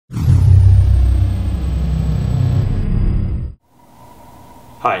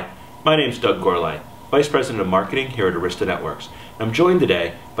Hi, my name is Doug Gorlai, Vice President of Marketing here at Arista Networks. I'm joined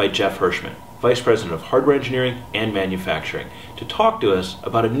today by Jeff Hirschman, Vice President of Hardware Engineering and Manufacturing, to talk to us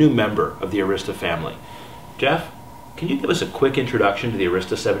about a new member of the Arista family. Jeff, can you give us a quick introduction to the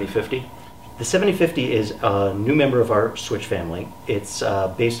Arista 7050? The 7050 is a new member of our switch family. It's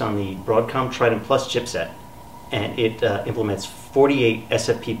based on the Broadcom Trident Plus chipset, and it implements 48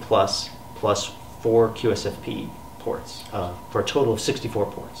 SFP plus 4 QSFP ports for a total of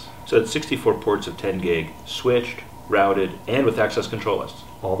 64 ports. So it's 64 ports of 10 gig, switched, routed, and with access control lists.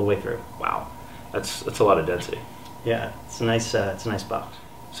 All the way through. Wow, that's a lot of density. Yeah, it's a nice box.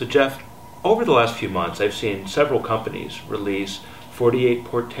 So Jeff, over the last few months, I've seen several companies release 48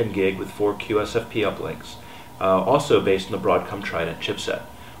 port 10 gig with 4 QSFP uplinks, also based on the Broadcom Trident chipset.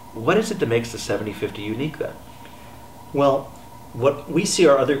 What is it that makes the 7050 unique then? Well, what we see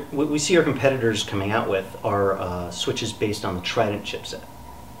our competitors coming out with are switches based on the Trident chipset.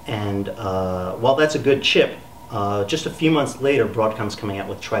 And while that's a good chip, just a few months later, Broadcom's coming out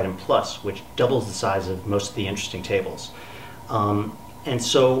with Trident Plus, which doubles the size of most of the interesting tables. And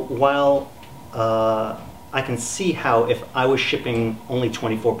so while I can see how if I was shipping only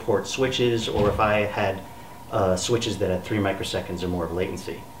 24 port switches, or if I had switches that had 3 microseconds or more of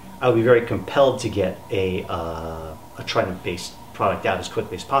latency, I would be very compelled to get a Trident-based product out as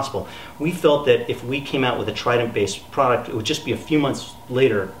quickly as possible. We felt that if we came out with a Trident-based product, it would just be a few months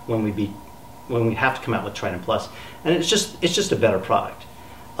later when we'd have to come out with Trident Plus, and it's just a better product.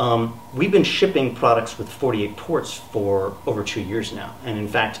 We've been shipping products with 48 ports for over 2 years now, and in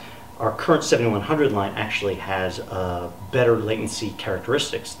fact, our current 7100 line actually has better latency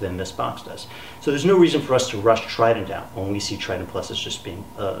characteristics than this box does. So there's no reason for us to rush Trident out when we see Trident Plus as just being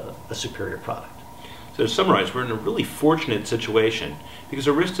a superior product. So to summarize, we're in a really fortunate situation because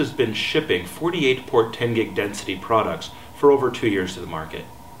Arista's been shipping 48 port 10 gig density products for over 2 years to the market.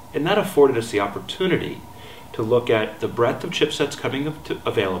 And that afforded us the opportunity to look at the breadth of chipsets coming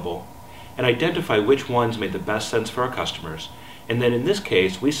available and identify which ones made the best sense for our customers. And then in this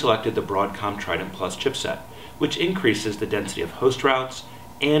case, we selected the Broadcom Trident Plus chipset, which increases the density of host routes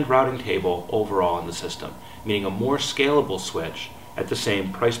and routing table overall in the system, meaning a more scalable switch at the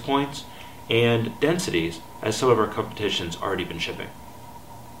same price points and densities as some of our competition's already been shipping.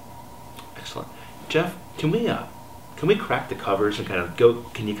 Excellent. Jeff, can we crack the covers and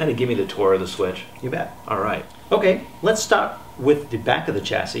can you give me the tour of the switch? You bet. All right. Okay, let's start with the back of the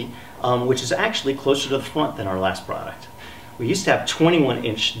chassis, which is actually closer to the front than our last product. We used to have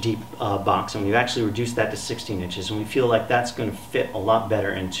 21-inch deep box, and we've actually reduced that to 16 inches, and we feel like that's going to fit a lot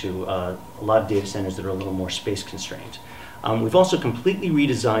better into a lot of data centers that are a little more space constrained. We've also completely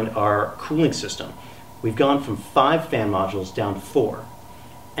redesigned our cooling system. We've gone from 5 fan modules down to 4,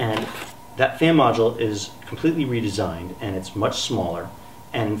 and that fan module is completely redesigned, and it's much smaller,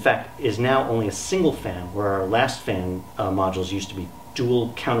 and in fact is now only a single fan, where our last fan modules used to be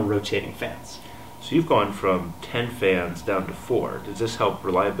dual counter-rotating fans. So you've gone from 10 fans down to 4. Does this help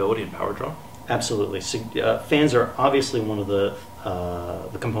reliability and power draw? Absolutely. So, fans are obviously one of the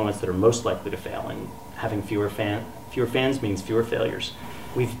components that are most likely to fail, and having fewer fans means fewer failures.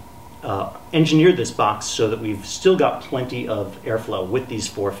 We've engineered this box so that we've still got plenty of airflow with these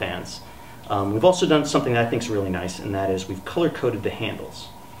 4 fans. We've also done something that I think is really nice, and that is we've color-coded the handles.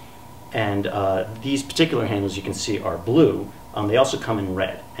 And these particular handles you can see are blue. They also come in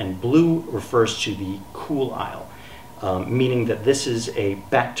red, and blue refers to the cool aisle, meaning that this is a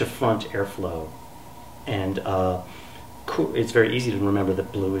back-to-front airflow, and it's very easy to remember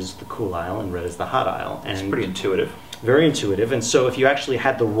that blue is the cool aisle and red is the hot aisle. And it's pretty intuitive. Very intuitive, and so if you actually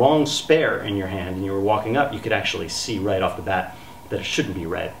had the wrong spare in your hand and you were walking up, you could actually see right off the bat that it shouldn't be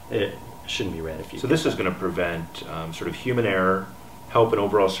red. It shouldn't be red if you. So this is going to prevent sort of human error, help in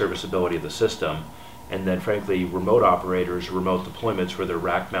overall serviceability of the system, and then frankly remote operators, remote deployments where they're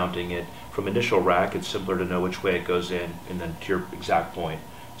rack mounting it from initial rack, it's simpler to know which way it goes in, and then to your exact point,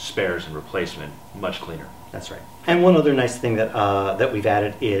 spares and replacement, much cleaner. That's right. And one other nice thing that we've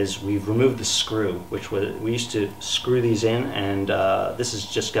added is we've removed the screw, which we used to screw these in, and this has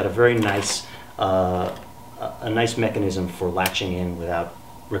just got a very nice a nice mechanism for latching in without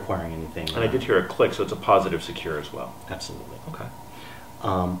requiring anything. And I did hear a click, so it's a positive secure as well. Absolutely. Okay.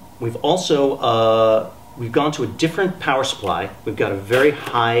 We've also we've gone to a different power supply. We've got a very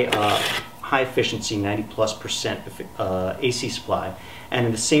high efficiency, 90+% AC supply, and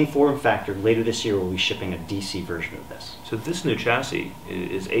in the same form factor, later this year we'll be shipping a DC version of this. So this new chassis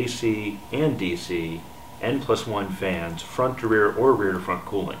is AC and DC, N+1 fans, front to rear or rear to front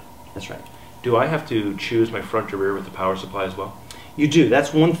cooling. That's right. Do I have to choose my front to rear with the power supply as well? You do.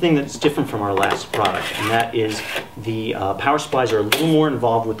 That's one thing that's different from our last product, and that is the power supplies are a little more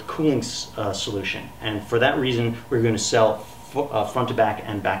involved with the cooling solution. And for that reason, we're going to sell front to back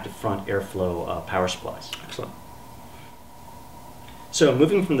and back to front airflow power supplies. Excellent. So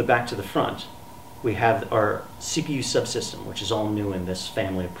moving from the back to the front, we have our CPU subsystem, which is all new in this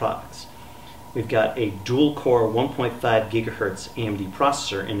family of products. We've got a dual-core 1.5 gigahertz AMD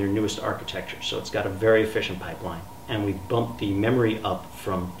processor in their newest architecture, so it's got a very efficient pipeline. And we've bumped the memory up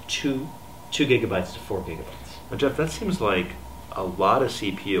from 2 gigabytes to 4 gigabytes. Now, Jeff, that seems like a lot of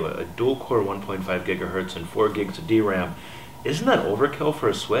CPU, a dual-core 1.5 gigahertz and 4 gigs of DRAM. Isn't that overkill for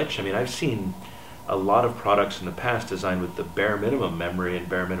a switch? I mean, I've seen a lot of products in the past designed with the bare minimum memory and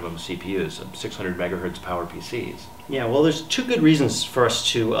bare minimum CPUs, 600 megahertz power PCs. Yeah, well, there's two good reasons for us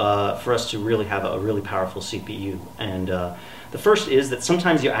to really have a really powerful CPU, and the first is that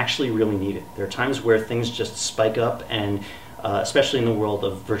sometimes you actually really need it. There are times where things just spike up, and especially in the world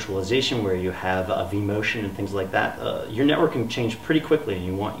of virtualization, where you have vMotion and things like that, your network can change pretty quickly, and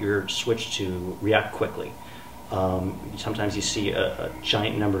you want your switch to react quickly. Sometimes you see a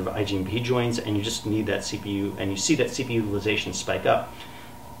giant number of IGMP joins, and you just need that CPU, and you see that CPU utilization spike up.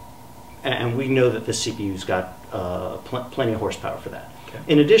 And we know that this CPU's got plenty of horsepower for that. Okay.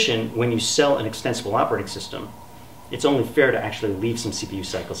 In addition, when you sell an extensible operating system, it's only fair to actually leave some CPU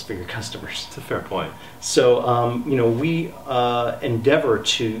cycles for your customers. That's a fair point. So, we endeavor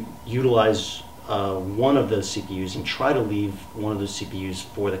to utilize one of those CPUs and try to leave one of those CPUs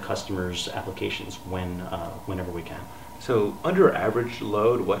for the customer's applications whenever we can. So under average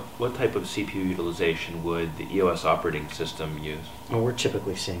load, what type of CPU utilization would the EOS operating system use? Well, we're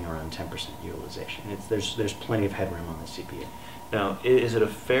typically seeing around 10% utilization. There's plenty of headroom on the CPU. Now, is it a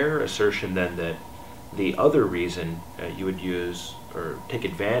fair assertion then that the other reason you would use or take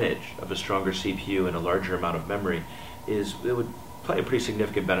advantage of a stronger CPU and a larger amount of memory is it would play a pretty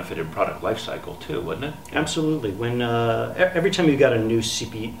significant benefit in product life cycle too, wouldn't it? Absolutely. When every time you've got a new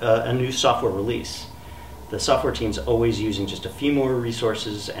a new software release, the software team's always using just a few more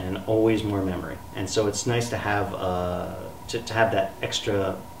resources and always more memory, and so it's nice to have that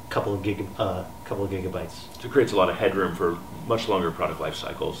extra couple of gigabytes. So it creates a lot of headroom for much longer product life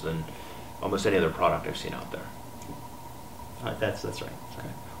cycles than almost any other product I've seen out there. That's right. Okay.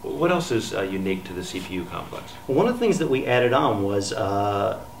 Well, what else is unique to the CPU complex? Well, one of the things that we added on was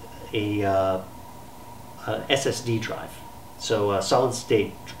a SSD drive. So a solid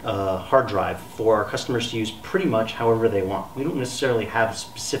state hard drive for our customers to use pretty much however they want. We don't necessarily have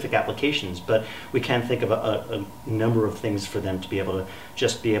specific applications, but we can think of a number of things for them to be able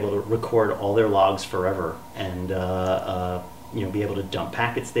to record all their logs forever, and be able to dump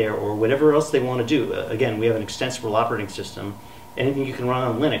packets there or whatever else they want to do. Again, we have an extensible operating system. Anything you can run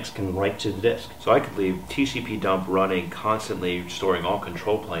on Linux can write to the disk. So I could leave TCP dump running, constantly storing all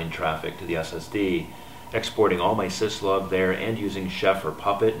control plane traffic to the SSD, exporting all my syslog there, and using Chef or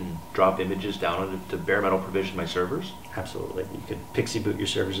Puppet and drop images down on it to bare metal provision my servers? Absolutely. You could pixie boot your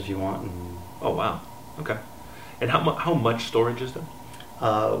servers if you want. Oh, wow. Okay. And how much storage is there?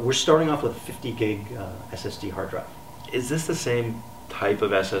 We're starting off with a 50 gig SSD hard drive. Is this the same type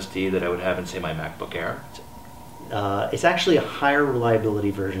of SSD that I would have in, say, my MacBook Air? It's actually a higher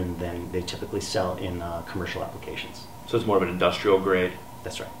reliability version than they typically sell in commercial applications. So it's more of an industrial grade?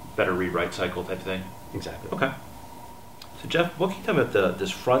 That's right. Better read-write cycle type thing? Exactly. Okay. So Jeff, what can you tell me about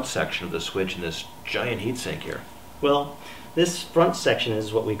this front section of the switch and this giant heatsink here? Well, this front section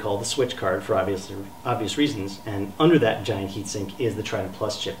is what we call the switch card for obvious reasons, and under that giant heatsink is the Trident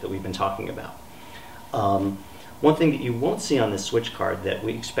Plus chip that we've been talking about. One thing that you won't see on this switch card that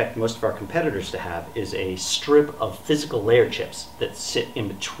we expect most of our competitors to have is a strip of physical layer chips that sit in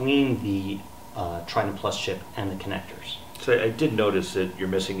between the Trident Plus chip and the connectors. So I did notice that you're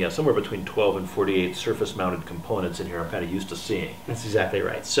missing somewhere between 12 and 48 surface-mounted components in here I'm kind of used to seeing. That's exactly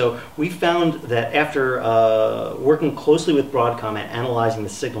right. So we found that after working closely with Broadcom and analyzing the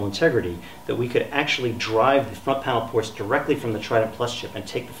signal integrity, that we could actually drive the front panel ports directly from the Trident Plus chip and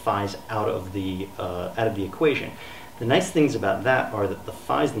take the PHYs out of the equation. The nice things about that are that the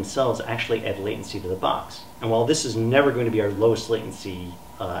PHYs themselves actually add latency to the box. And while this is never going to be our lowest latency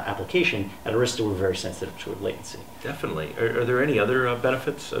application, at Arista we're very sensitive to latency. Definitely. Are there any other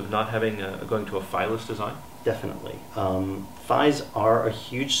benefits of not having going to a PHY-less design? Definitely. PHYs are a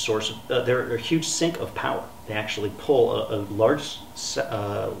huge source of, they're a huge sink of power. They actually pull a large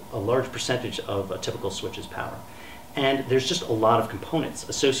percentage of a typical switch's power. And there's just a lot of components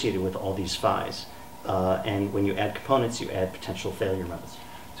associated with all these PHYs. And when you add components, you add potential failure modes.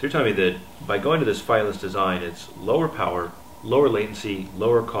 So you're telling me that by going to this PHY-less design, it's lower power, lower latency,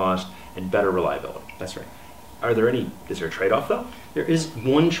 lower cost, and better reliability. That's right. Is there a trade-off though? There is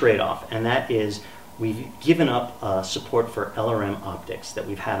one trade-off, and that is we've given up support for LRM optics that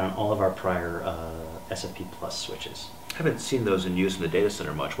we've had on all of our prior SFP Plus switches. I haven't seen those in use in the data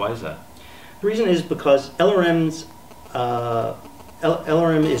center much. Why is that? The reason is because LRM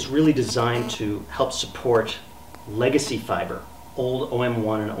is really designed to help support legacy fiber, old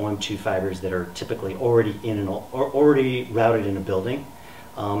OM1 and OM2 fibers that are typically already already routed in a building.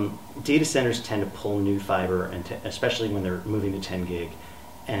 Data centers tend to pull new fiber, and especially when they're moving to 10 gig.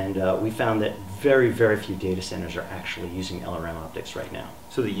 And we found that very, very few data centers are actually using LRM optics right now.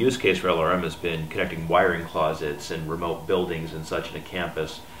 So the use case for LRM has been connecting wiring closets and remote buildings and such in a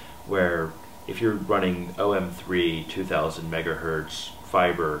campus, where if you're running OM3 2000 megahertz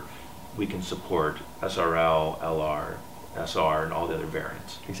fiber, we can support SRL, LR, SR, and all the other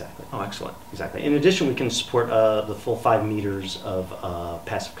variants. Exactly. Oh, excellent. Exactly. In addition, we can support the full 5 meters of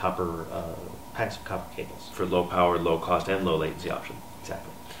passive copper cables. For low power, low cost, and low latency option.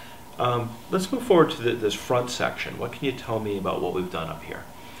 Exactly. Let's move forward to this front section. What can you tell me about what we've done up here?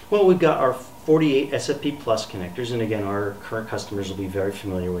 Well, we've got our 48 SFP Plus connectors, and again, our current customers will be very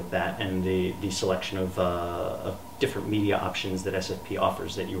familiar with that and the selection of different media options that SFP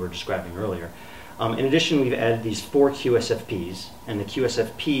offers that you were describing earlier. In addition, we've added these 4 QSFPs, and the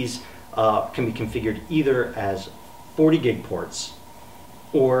QSFPs can be configured either as 40 gig ports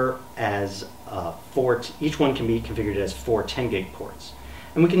or as each one can be configured as 4 10 gig ports.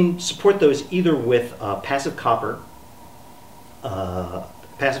 And we can support those either with passive copper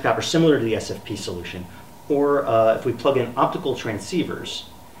similar to the SFP solution, or if we plug in optical transceivers,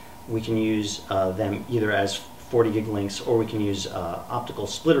 we can use them either as 40 gig links, or we can use optical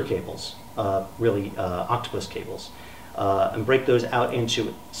splitter cables, octopus cables, and break those out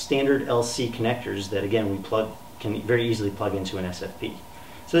into standard LC connectors that, again, we can very easily plug into an SFP.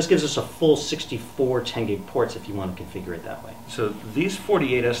 So this gives us a full 64 10 gig ports if you want to configure it that way. So these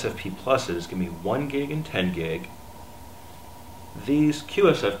 48 SFP pluses give me 1 gig and 10 gig. These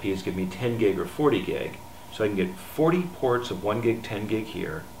QSFPs give me 10 gig or 40 gig. So I can get 40 ports of 1 gig, 10 gig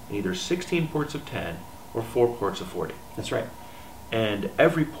here, and either 16 ports of 10 or 4 ports of 40. That's right. And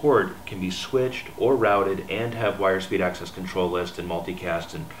every port can be switched or routed and have wire speed access control list and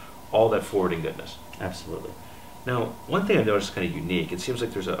multicast and all that forwarding goodness. Absolutely. Now, one thing I've noticed is kind of unique. It seems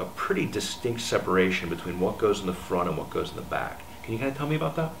like there's a pretty distinct separation between what goes in the front and what goes in the back. Can you kind of tell me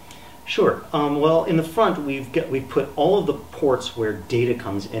about that? Sure. Well, in the front, we've put all of the ports where data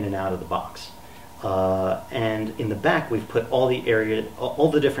comes in and out of the box. And in the back, we've put all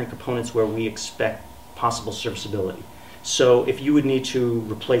the different components where we expect possible serviceability. So if you would need to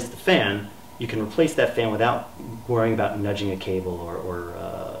replace the fan, you can replace that fan without worrying about nudging a cable or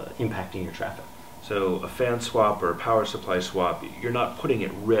impacting your traffic. So a fan swap or a power supply swap, you're not putting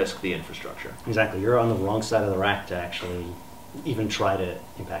at risk the infrastructure. Exactly. You're on the wrong side of the rack to actually even try to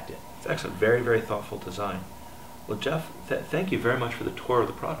impact it. It's excellent. Very, very thoughtful design. Well, Jeff, thank you very much for the tour of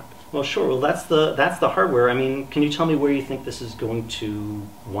the product. Well, sure. Well, that's the hardware. I mean, can you tell me where you think this is going to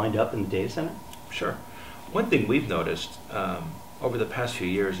wind up in the data center? Sure. One thing we've noticed over the past few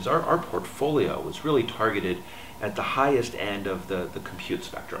years is our portfolio was really targeted at the highest end of the compute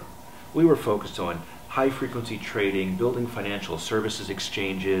spectrum. We were focused on high-frequency trading, building financial services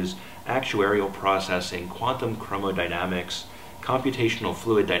exchanges, actuarial processing, quantum chromodynamics, computational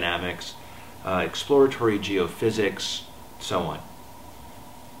fluid dynamics, exploratory geophysics, so on.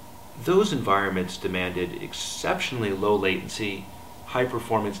 Those environments demanded exceptionally low latency, high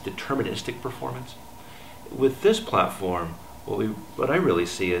performance, deterministic performance. With this platform, what I really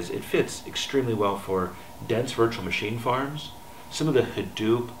see is it fits extremely well for dense virtual machine farms, some of the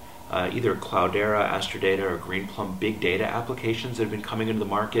Hadoop, either Cloudera, Astrodata, or Greenplum big data applications that have been coming into the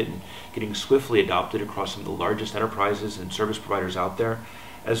market and getting swiftly adopted across some of the largest enterprises and service providers out there,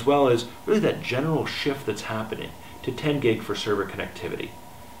 as well as really that general shift that's happening to 10 gig for server connectivity.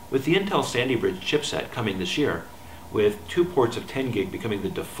 With the Intel Sandy Bridge chipset coming this year, with 2 ports of 10 gig becoming the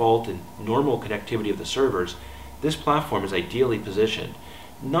default and normal connectivity of the servers, this platform is ideally positioned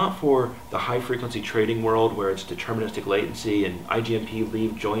not for the high-frequency trading world where it's deterministic latency and IGMP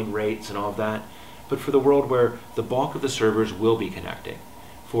leave join rates and all of that, but for the world where the bulk of the servers will be connecting,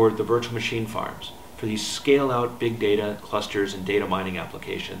 for the virtual machine farms, for these scale-out big data clusters and data mining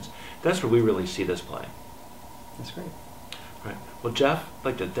applications. That's where we really see this playing. That's great. All right. Well, Jeff, I'd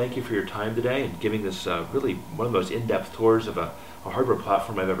like to thank you for your time today and giving this really one of the most in-depth tours of a hardware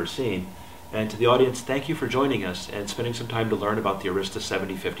platform I've ever seen. And to the audience, thank you for joining us and spending some time to learn about the Arista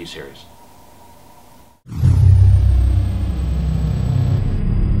 7050 series.